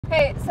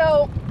Okay,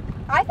 so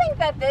I think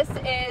that this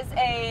is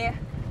a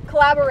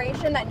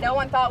collaboration that no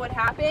one thought would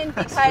happen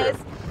because,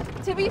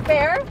 to be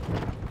fair,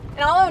 and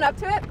I'll own up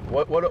to it.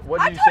 What did you say about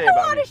me? I've talked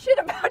a lot of shit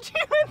about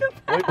you in the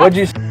past. What'd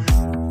you?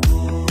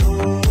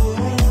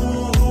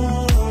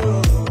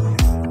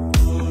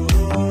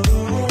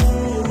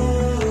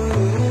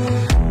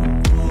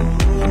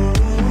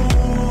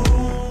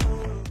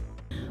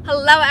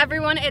 Hello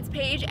everyone, it's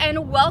Paige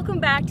and welcome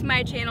back to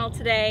my channel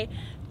today.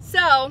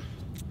 So,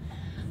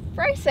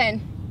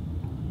 Bryson,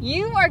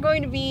 you are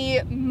going to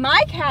be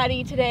my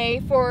caddy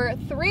today for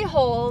 3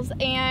 holes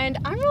and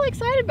I'm really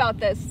excited about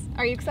this.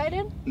 Are you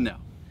excited? No.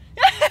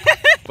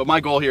 But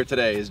my goal here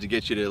today is to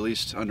get you to at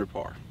least under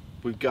par.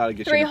 We've got to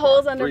get you 3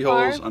 holes under par. 3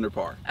 par? holes under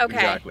par. Okay.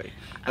 Exactly.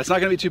 That's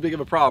not going to be too big of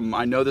a problem.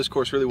 I know this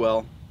course really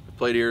well. I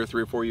played here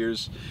 3 or 4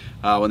 years.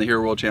 When the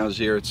Hero World Challenge is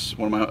here, it's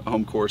one of my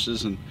home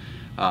courses, and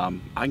I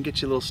can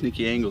get you little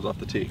sneaky angles off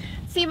the tee.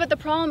 See, but the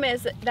problem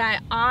is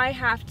that I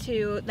have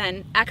to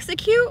then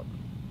execute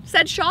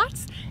said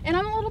shots, and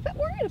I'm a little bit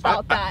worried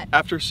about that.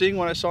 After seeing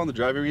what I saw on the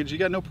driving range, you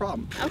got no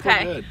problem.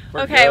 Okay. We're good.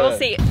 We're okay, good. we'll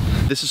see.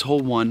 This is hole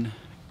 1.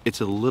 It's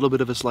a little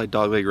bit of a slight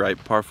dogleg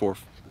right, par 4.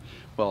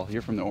 Well,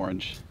 you're from the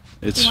orange.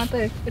 It's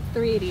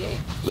 388.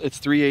 It's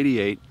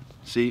 388.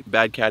 See,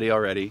 bad caddy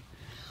already.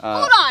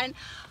 Hold on.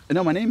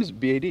 No, my name is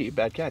BAD,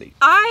 Bad Caddy.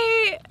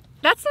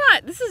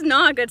 This is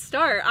not a good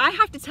start. I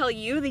have to tell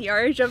you the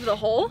yardage of the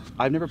hole.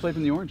 I've never played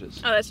from the oranges.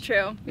 Oh, that's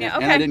true. Yeah,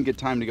 okay. And I didn't get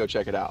time to go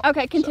check it out.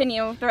 Okay,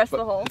 continue the rest of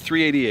the hole.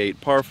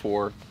 388, par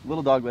 4,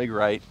 little dogleg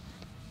right.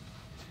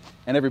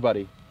 And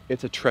everybody,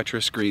 it's a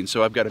treacherous green,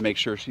 so I've got to make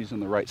sure she's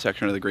in the right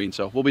section of the green.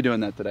 So we'll be doing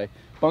that today.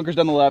 Bunkers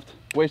down the left,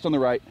 waist on the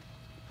right.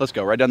 Let's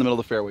go, right down the middle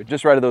of the fairway.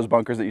 Just right of those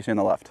bunkers that you see on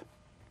the left.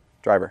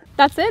 Driver.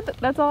 That's it?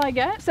 That's all I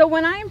get? So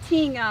when I'm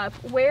teeing up,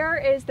 where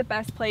is the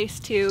best place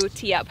to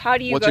tee up? How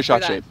do you What's go your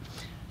shot through shape? that?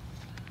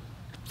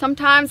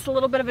 Sometimes a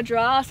little bit of a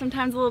draw,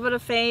 sometimes a little bit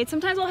of fade,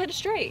 sometimes I'll hit a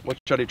straight. What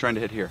shot are you trying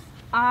to hit here?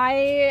 I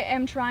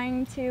am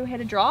trying to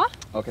hit a draw.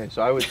 Okay,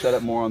 so I would set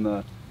up more on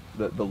the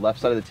left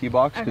side of the tee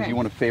box because you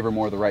want to favor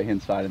more of the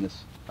right-hand side in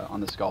this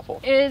on this golf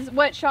hole.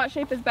 What shot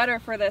shape is better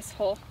for this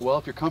hole? Well,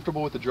 if you're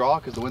comfortable with the draw,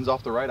 because the wind's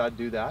off the right, I'd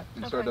do that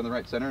and start down the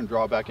right center and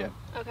draw it back in.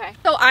 Okay.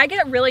 So I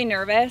get really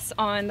nervous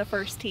on the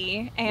first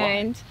tee,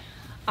 and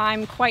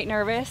I'm quite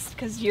nervous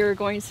because you're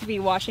going to be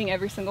watching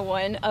every single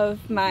one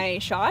of my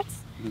shots.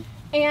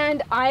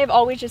 And I've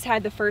always just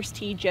had the first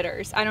tee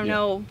jitters. I don't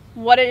know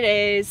what it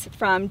is,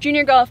 from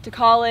junior golf to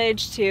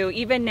college to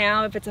even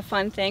now, if it's a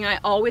fun thing, I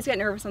always get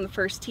nervous on the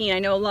first tee. I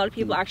know a lot of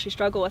people actually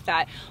struggle with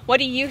that. What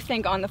do you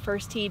think on the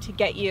first tee to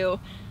get you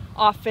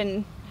off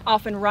and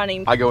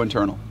running? I go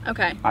internal.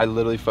 Okay. I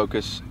literally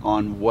focus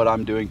on what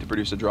I'm doing to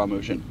produce a draw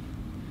motion.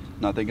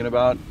 Not thinking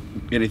about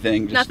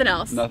anything. Just nothing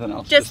else. Nothing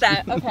else. Just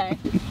that, okay.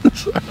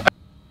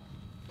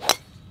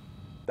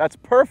 That's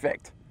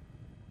perfect.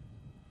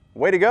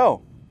 Way to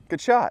go. Good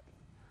shot.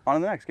 On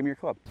to the next. Give me your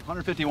club.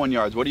 151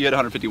 yards. What do you hit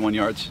 151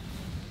 yards?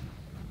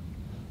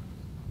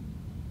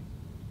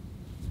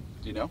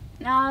 Do you know?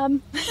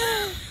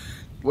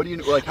 What do you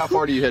like? How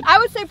far do you hit? I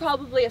would say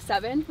probably a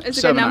 7 is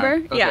a good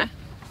number. Okay. Yeah.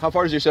 How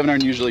far does your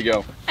 7-iron usually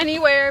go?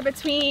 Anywhere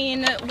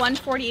between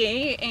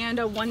 148 and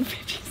a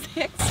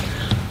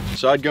 156.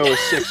 So I'd go with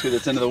 6 because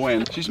it's into the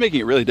wind. She's making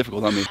it really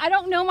difficult on me. I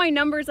don't know my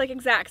numbers like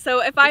exact.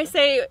 So if I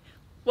say,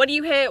 what do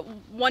you hit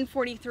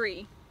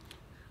 143?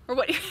 Or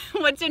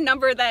what's your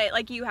number that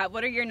like you have?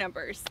 What are your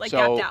numbers like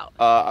gapped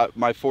out?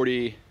 My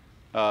 40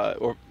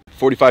 or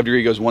 45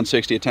 degree goes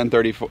 160. A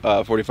 1030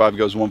 45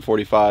 goes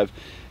 145.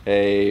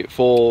 A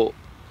full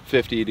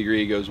 50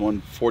 degree goes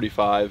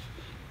 145.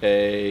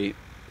 A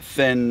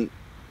thin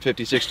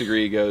 56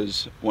 degree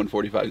goes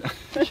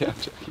 145. Yeah.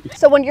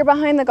 So when you're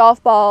behind the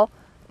golf ball,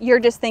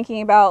 you're just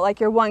thinking about like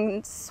your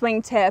one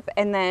swing tip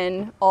and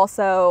then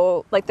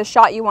also like the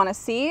shot you want to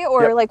see,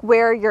 or like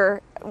where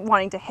you're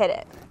wanting to hit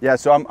it? Yeah,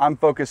 so I'm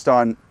focused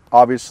on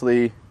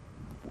obviously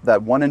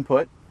that one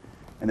input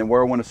and then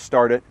where I want to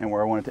start it and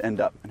where I want it to end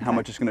up and how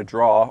much it's going to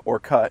draw or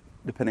cut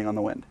depending on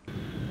the wind.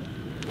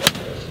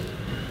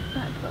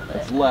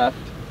 It's left.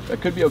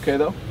 That could be okay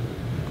though.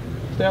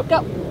 Step.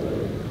 Go.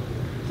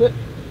 Sit.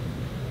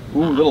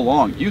 Ooh, a little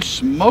long. You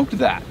smoked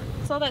that.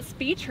 All that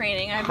speed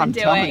training I've been I'm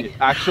doing. telling you,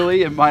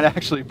 actually, it might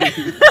actually be.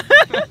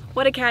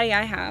 What a caddy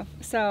I have.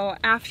 So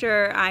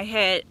after I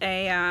hit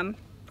a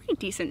pretty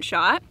decent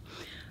shot,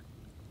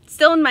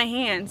 still in my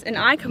hands, and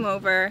I come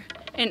over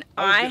and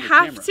I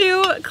have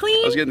to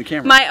clean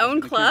my own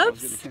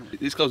clubs.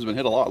 These clubs have been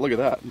hit a lot. Look at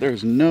that.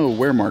 There's no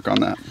wear mark on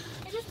that.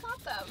 I just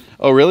bought them.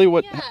 Oh, really?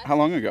 What? Yeah. How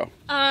long ago?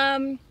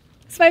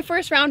 It's my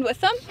first round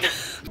with them.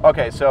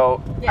 Okay,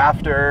 so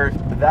after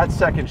that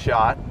second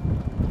shot,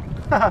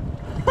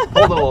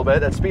 hold a little bit.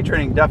 That speed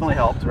training definitely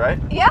helped, right?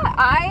 Yeah,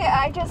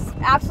 I just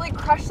absolutely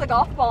crushed the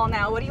golf ball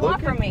now. What do you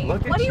want from me?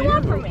 What do you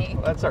want from me?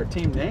 Well, that's our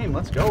team name.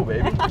 Let's go,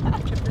 baby.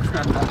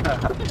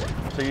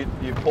 So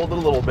you pulled it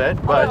a little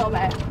bit, but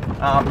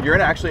you're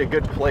in actually a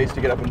good place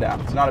to get up and down.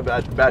 It's not a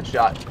bad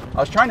shot. I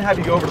was trying to have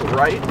you go over to the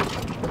right,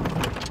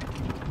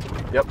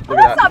 Yep. Oh,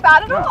 that's not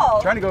bad at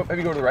all. Trying to go,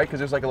 maybe go to the right because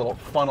there's like a little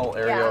funnel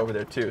area over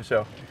there too.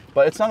 So,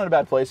 but it's not in a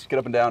bad place. Get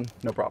up and down,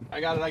 no problem. I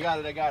got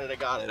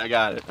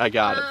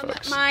it,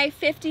 folks. My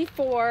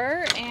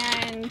 54,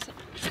 and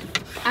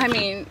I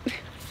mean,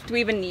 do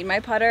we even need my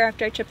putter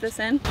after I chip this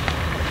in?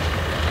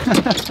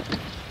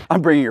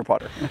 I'm bringing your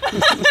putter.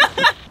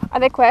 Are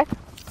they quick?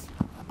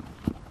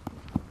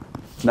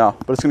 No,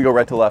 but it's gonna go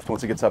right to left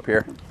once it gets up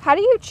here. How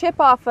do you chip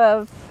off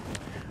of?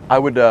 I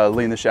would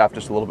lean the shaft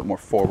just a little bit more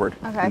forward.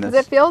 Okay, because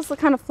it feels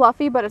kind of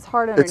fluffy, but it's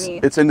hard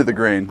underneath. It's into the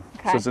grain.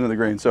 Okay. So it's into the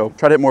grain. So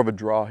try to hit more of a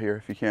draw here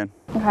if you can.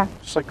 Okay.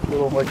 Just like a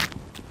little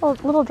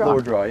little draw.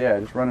 Lower draw, yeah,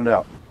 just run it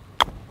out.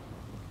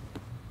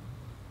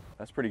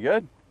 That's pretty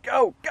good.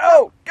 Go,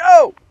 go,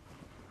 go!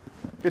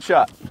 Good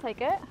shot.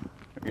 Take it. There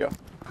we go.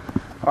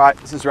 All right,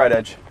 this is right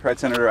edge. Right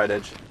center to right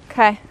edge.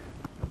 Okay.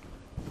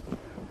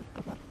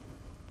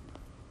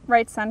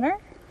 Right center?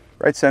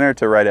 Right center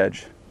to right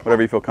edge.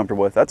 Whatever you feel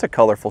comfortable with. That's a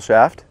colorful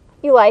shaft.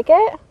 You like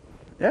it?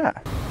 Yeah.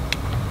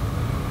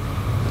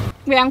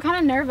 Wait, I'm kind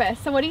of nervous.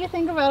 So what do you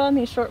think about on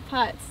these short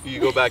putts? You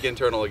go back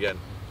internal again.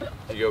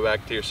 You go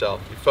back to yourself.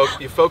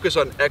 You focus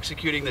on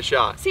executing the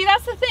shot. See,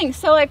 that's the thing.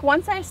 So like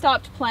once I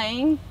stopped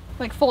playing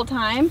like full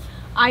time,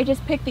 I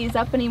just picked these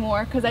up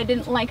anymore because I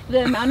didn't like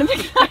the amount of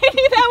anxiety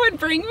that would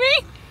bring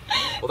me.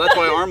 Well, that's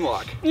why arm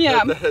lock.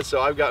 Yeah.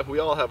 So we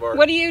all have our...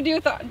 What do you do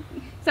with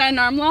is that an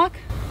arm lock?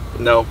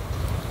 No.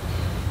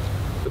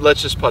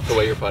 Let's just putt the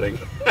way you're putting.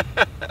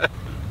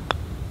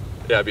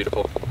 Yeah,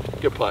 beautiful.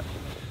 Good putt.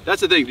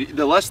 That's the thing.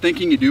 The less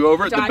thinking you do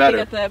over it, the better. Do I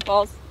have to get the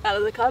balls out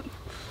of the cup?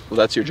 Well,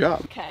 that's your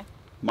job. Okay.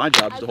 My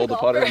job is to hold the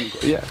putter.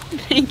 Yeah.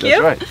 Thank you.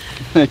 That's right.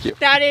 Thank you.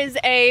 That is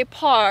a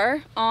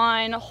par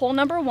on hole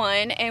number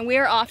 1, and we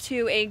are off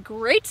to a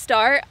great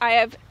start. I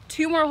have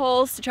 2 more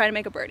holes to try to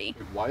make a birdie.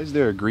 Why is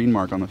there a green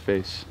mark on the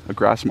face? A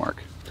grass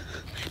mark?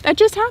 That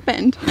just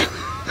happened.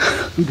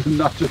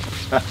 Not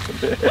just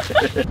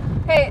happened.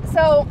 Okay,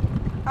 so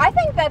I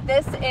think that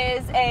this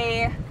is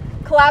a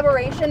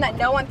collaboration that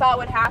no one thought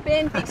would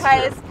happen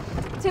because,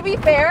 to be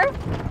fair,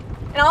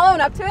 and I'll own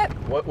up to it.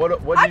 What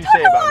did you say about me? I've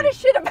talked a lot of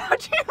shit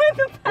about you in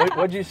the past.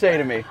 What'd you say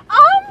to me? You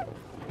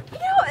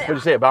know, What'd you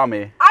say about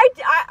me?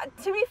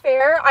 to be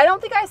fair, I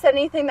don't think I said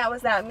anything that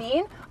was that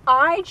mean.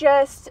 I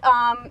just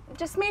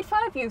made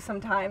fun of you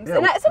sometimes,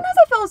 and sometimes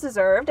I feel it's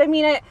deserved. I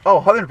mean,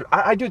 Oh, 100%.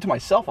 I do it to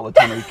myself all the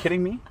time. Are you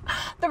kidding me?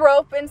 The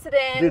rope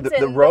incident, Dude, the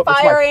and rope, the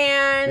fire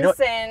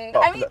ants, and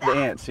I mean, the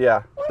ants.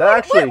 Yeah,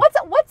 what's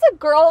a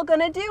girl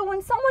gonna do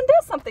when someone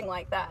does something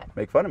like that?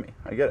 Make fun of me.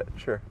 I get it.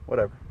 Sure,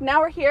 whatever.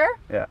 Now we're here.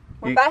 Yeah.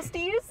 We're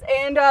besties,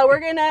 and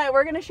we're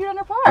gonna shoot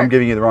under par. I'm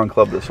giving you the wrong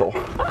club this hole.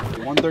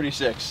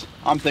 136.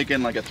 I'm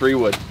thinking like a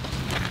 3-wood.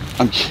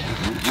 I'm kidding.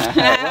 Well,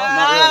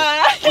 not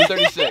really.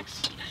 136.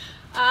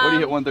 What do you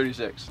hit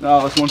 136?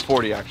 No, that's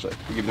 140 actually.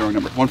 I gave the wrong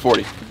number.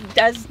 140.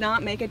 Does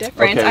not make a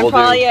difference. Okay, I'm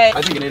probably at...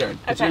 I think an 8 iron.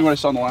 Considering what I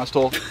saw on the last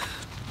hole,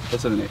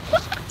 that's an 8.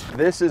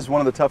 This is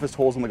one of the toughest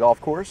holes on the golf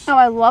course. Oh,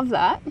 I love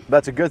that.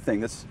 That's a good thing.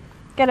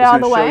 Get it out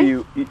of the way.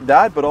 Show you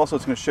that, but also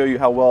it's going to show you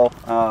how well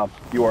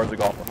you are as a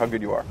golfer, how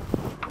good you are.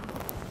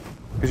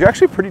 Because you're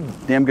actually a pretty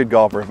damn good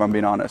golfer, if I'm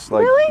being honest.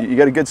 Like, really? You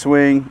got a good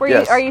swing.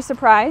 Are you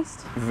surprised?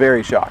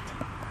 Very shocked.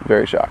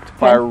 Very shocked.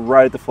 Fire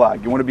right at the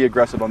flag. You want to be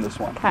aggressive on this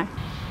one. Okay.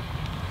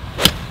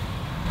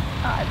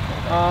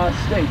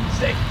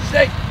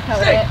 Stay.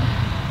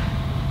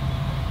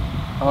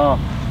 Oh,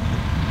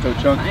 no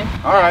chunky.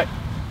 All right.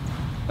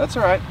 That's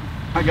all right.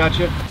 I got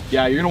you.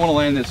 Yeah, you're going to want to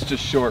land this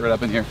just short right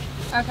up in here.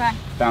 Okay.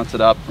 Bounce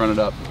it up, run it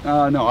up.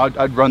 No,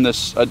 I'd run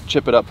this, I'd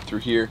chip it up through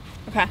here.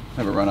 Okay.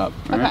 Have it run up.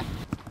 All right?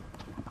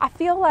 I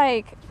feel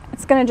like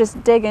it's going to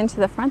just dig into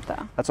the front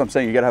though. That's what I'm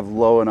saying. You got to have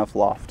low enough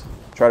loft.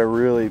 Try to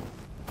really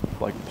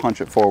like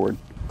punch it forward.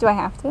 Do I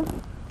have to?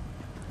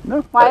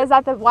 No. Why is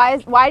that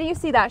why do you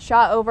see that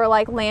shot over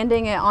like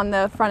landing it on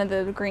the front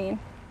of the green?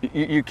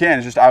 You can,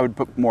 it's just I would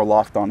put more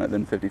loft on it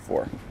than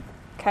 54.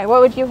 Okay,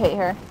 what would you hit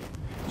here?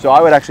 So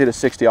I would actually hit a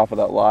 60 off of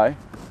that lie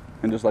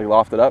and just like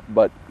loft it up,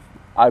 but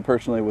I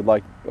personally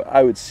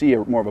would see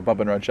more of a bump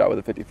and run shot with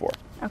a 54.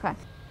 Okay.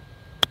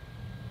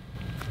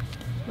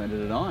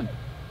 Landed it on.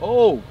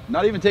 Oh,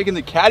 not even taking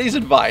the caddy's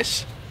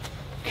advice.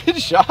 Good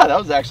shot. That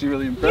was actually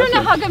really impressive. You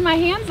don't know how good my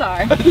hands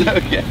are.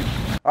 Okay.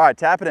 All right,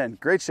 tap it in.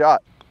 Great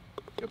shot.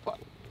 Good putt.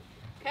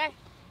 Okay.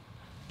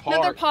 Par.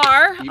 Another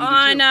par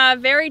on a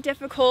very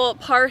difficult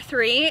par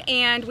 3,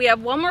 and we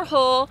have one more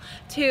hole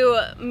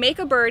to make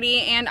a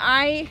birdie. And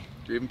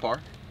Do you even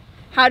par?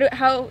 How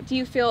do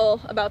you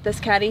feel about this,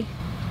 caddy?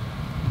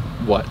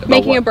 What? About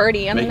Making what? a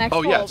birdie on the next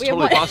hole. Oh yeah, it's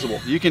totally possible.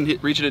 You can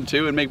reach it in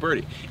 2 and make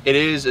birdie. It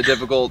is a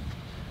difficult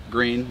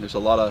green. There's a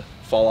lot of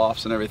fall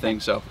offs and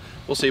everything, so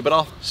we'll see, but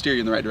I'll steer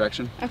you in the right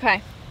direction.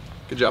 Okay.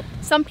 Good job.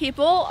 Some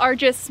people are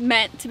just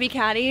meant to be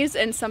caddies,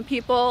 and some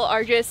people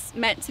are just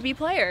meant to be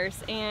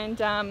players. And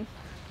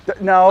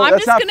no,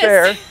 that's not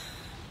fair. I'm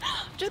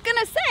just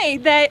gonna say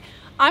that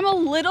I'm a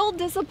little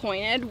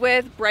disappointed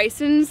with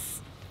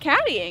Bryson's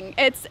caddying.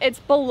 It's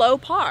below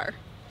par.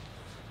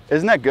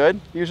 Isn't that good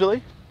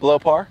usually? Below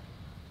par?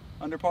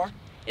 Under par?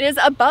 It is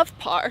above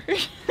par.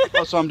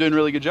 Oh, so I'm doing a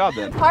really good job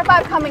then. Par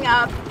 5 coming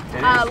up.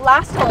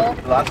 Last hole.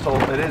 Last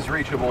hole, it is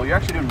reachable. You're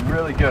actually doing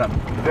really good. I'm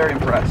very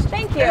impressed.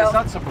 Thank you. And it's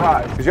not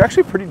surprised, because you're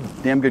actually a pretty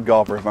damn good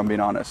golfer, if I'm being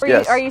honest.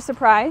 Are you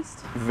surprised?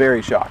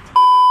 Very shocked.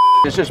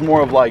 It's just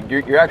more of like,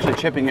 you're actually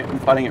chipping it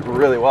and putting it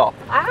really well.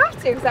 I have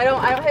to, because I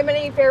don't have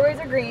many fairways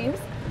or greens.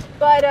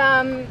 But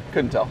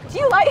couldn't tell. do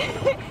you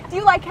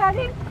like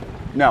caddying?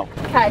 No.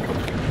 Okay.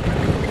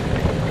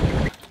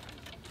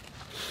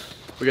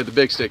 We got the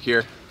big stick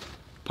here.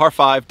 Par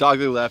 5,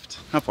 dogleg left.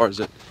 How far is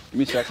it? Give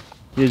me a sec.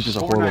 He's just a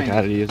horrible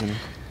caddy, isn't he?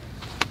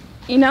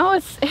 You know,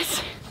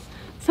 it's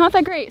not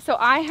that great. So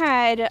I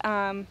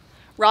had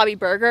Robbie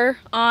Berger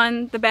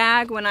on the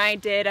bag when I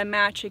did a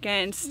match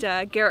against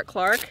Garrett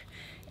Clark,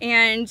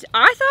 and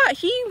I thought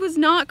he was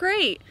not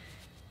great.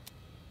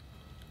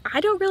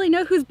 I don't really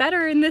know who's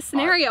better in this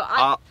scenario.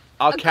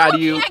 I'll caddy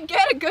you. I can't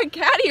get a good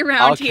caddy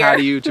around here. I'll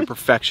caddy you to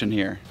perfection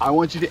here. I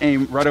want you to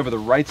aim right over the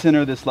right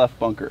center of this left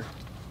bunker.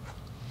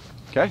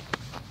 Okay?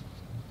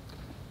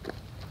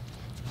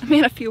 I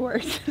mean, a few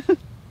words.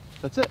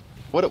 That's it.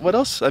 What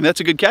else? I mean, that's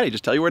a good caddy.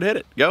 Just tell you where to hit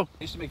it. Go.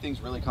 I used to make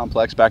things really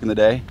complex back in the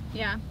day.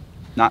 Yeah.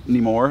 Not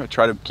anymore. I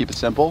try to keep it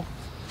simple.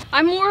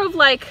 I'm more of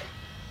like,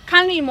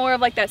 kind of need more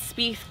of like that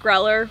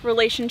Spieth-Greller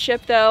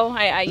relationship though.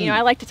 You know,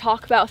 I like to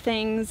talk about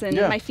things and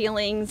my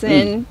feelings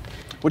and...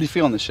 What do you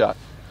feel on this shot?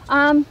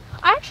 I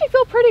actually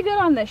feel pretty good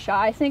on this shot.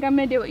 I think I'm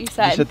gonna do what you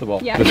said. Just hit the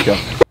ball. Yeah. Let's go.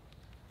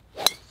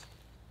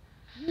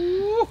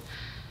 Woo.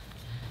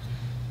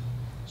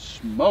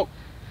 Smoke.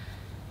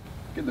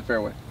 Get in the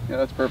fairway. Yeah,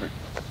 that's perfect.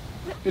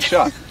 Good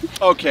shot.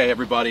 Okay,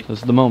 everybody. This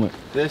is the moment.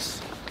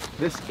 This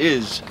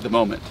is the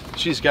moment.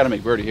 She's got to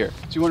make birdie here.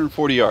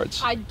 240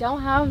 yards. I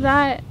don't have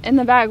that in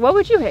the bag. What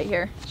would you hit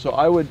here?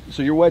 So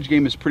your wedge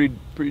game is pretty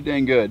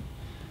dang good.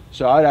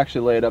 So I'd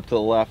actually lay it up to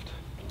the left.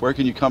 Where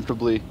can you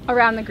comfortably?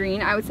 Around the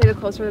green. I would say the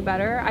closer the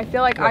better. I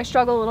feel like I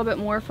struggle a little bit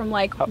more from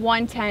like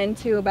 110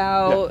 to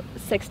about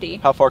 60.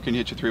 How far can you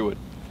hit your 3-wood?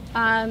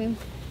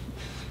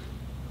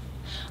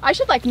 I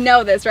should like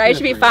know this, right? I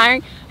should be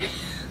firing.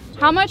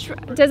 How much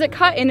does it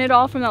cut in it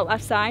all from the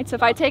left side? So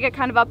if I take it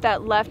kind of up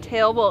that left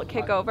hill, will it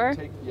kick over?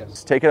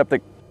 Yes. Take it up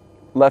the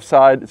left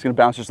side. It's going to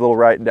bounce just a little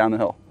right and down the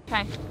hill.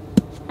 Okay.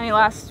 Any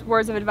last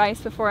words of advice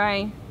before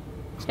I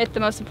hit the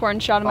most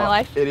important shot of my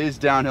life? It is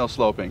downhill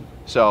sloping,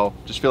 so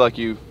just feel like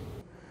you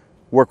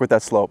work with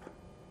that slope.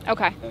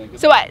 Okay.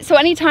 So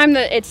anytime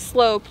that it's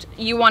sloped,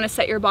 you want to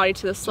set your body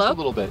to the slope? Just a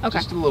little bit. Okay.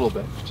 Just a little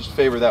bit. Just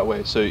favor that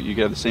way so you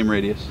get the same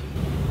radius.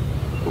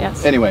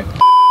 Yes. Anyway.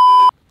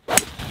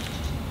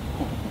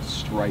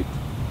 Right.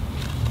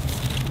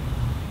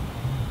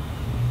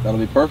 That'll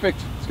be perfect.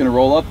 It's gonna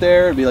roll up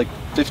there. It'll be like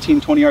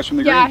 15-20 yards from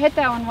the green. Yeah, I hit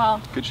that one well.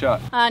 Good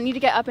shot. Need to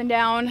get up and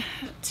down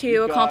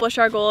to accomplish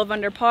our goal of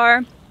under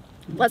par.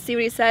 Let's see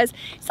what he says.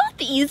 It's not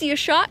the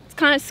easiest shot. It's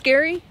kind of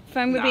scary, if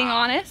I'm being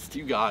honest.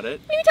 You got it.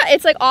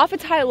 It's like off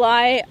its high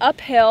lie,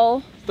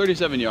 uphill.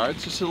 37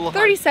 yards, just a little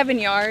 37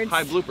 yards.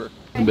 High blooper.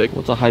 Big.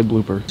 What's a high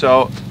blooper?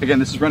 So again,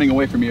 this is running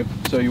away from you.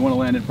 So you want to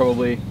land it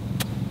probably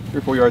 3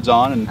 or 4 yards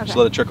on and just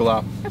let it trickle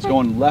out. It's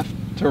going left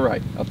to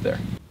right up there.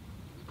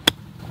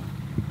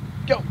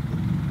 Go.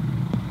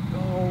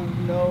 Oh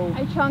no.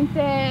 I chunked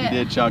it. You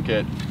did chunk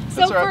it.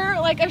 So for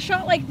like a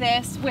shot like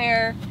this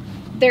where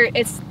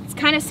it's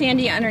kind of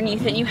sandy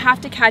underneath and you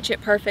have to catch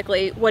it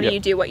perfectly, what do you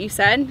do? What you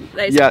said?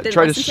 Yeah,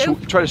 try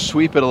to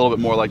sweep it a little bit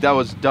more. Like that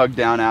was dug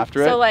down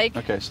after it. So like.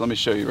 Okay, so let me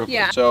show you real quick.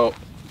 Yeah. So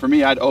for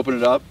me, I'd open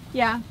it up.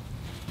 Yeah.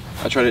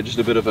 I tried to just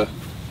a bit of a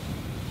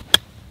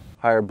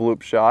higher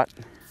bloop shot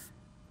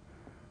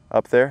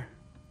up there.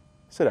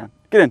 Sit down.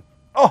 Get in.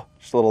 Oh,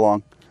 just a little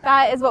long.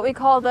 That is what we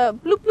call the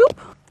bloop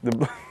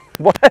bloop.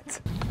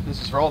 What?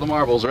 This is for all the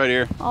marbles right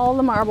here. All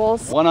the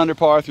marbles. 1 under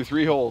par through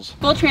 3 holes.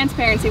 Full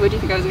transparency, what do you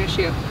think I was going to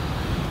shoot?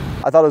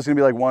 I thought it was going to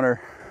be like 1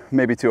 or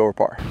maybe 2 over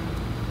par.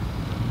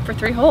 For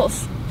 3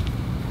 holes.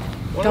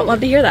 Don't love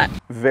to hear that.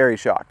 Very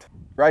shocked.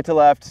 Right to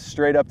left,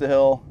 straight up the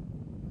hill.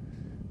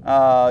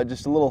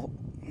 Just a little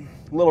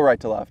right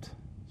to left.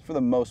 For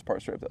the most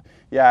part, straight up the hill.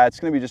 Yeah, it's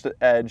going to be just an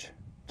edge,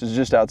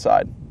 just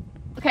outside.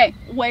 Okay,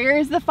 where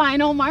is the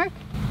final mark?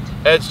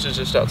 Edge is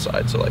just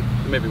outside, so like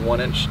maybe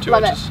 1 inch, 2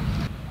 Love inches. It.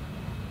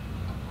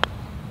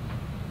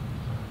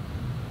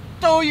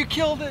 Oh, you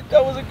killed it.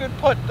 That was a good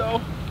putt,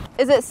 though.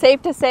 Is it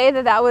safe to say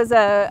that that was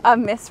a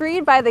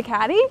misread by the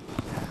caddy?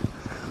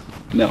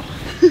 No,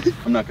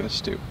 I'm not going to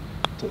stoop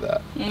to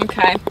that.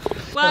 Okay.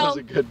 Well, that was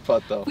a good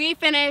putt, though. We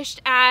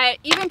finished at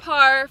even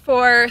par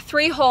for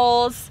 3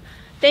 holes.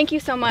 Thank you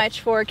so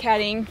much for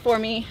caddying for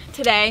me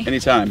today.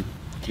 Anytime.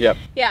 Yep.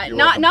 Yeah,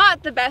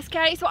 not the best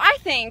caddy. So I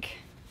think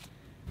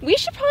we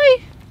should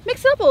probably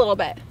mix it up a little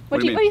bit. What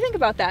do you think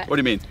about that? What do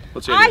you mean?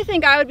 What's your idea? I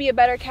think I would be a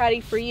better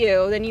caddy for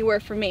you than you were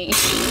for me.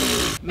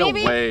 No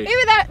way.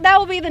 Maybe that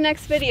will be the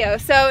next video.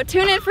 So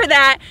tune in for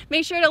that.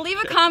 Make sure to leave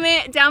a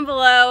comment down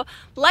below.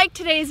 Like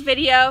today's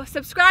video.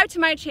 Subscribe to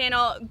my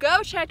channel.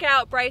 Go check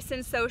out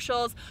Bryson's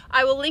socials.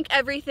 I will link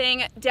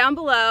everything down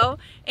below.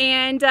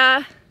 And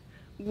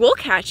we'll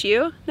catch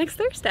you next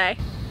Thursday.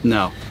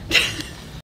 No.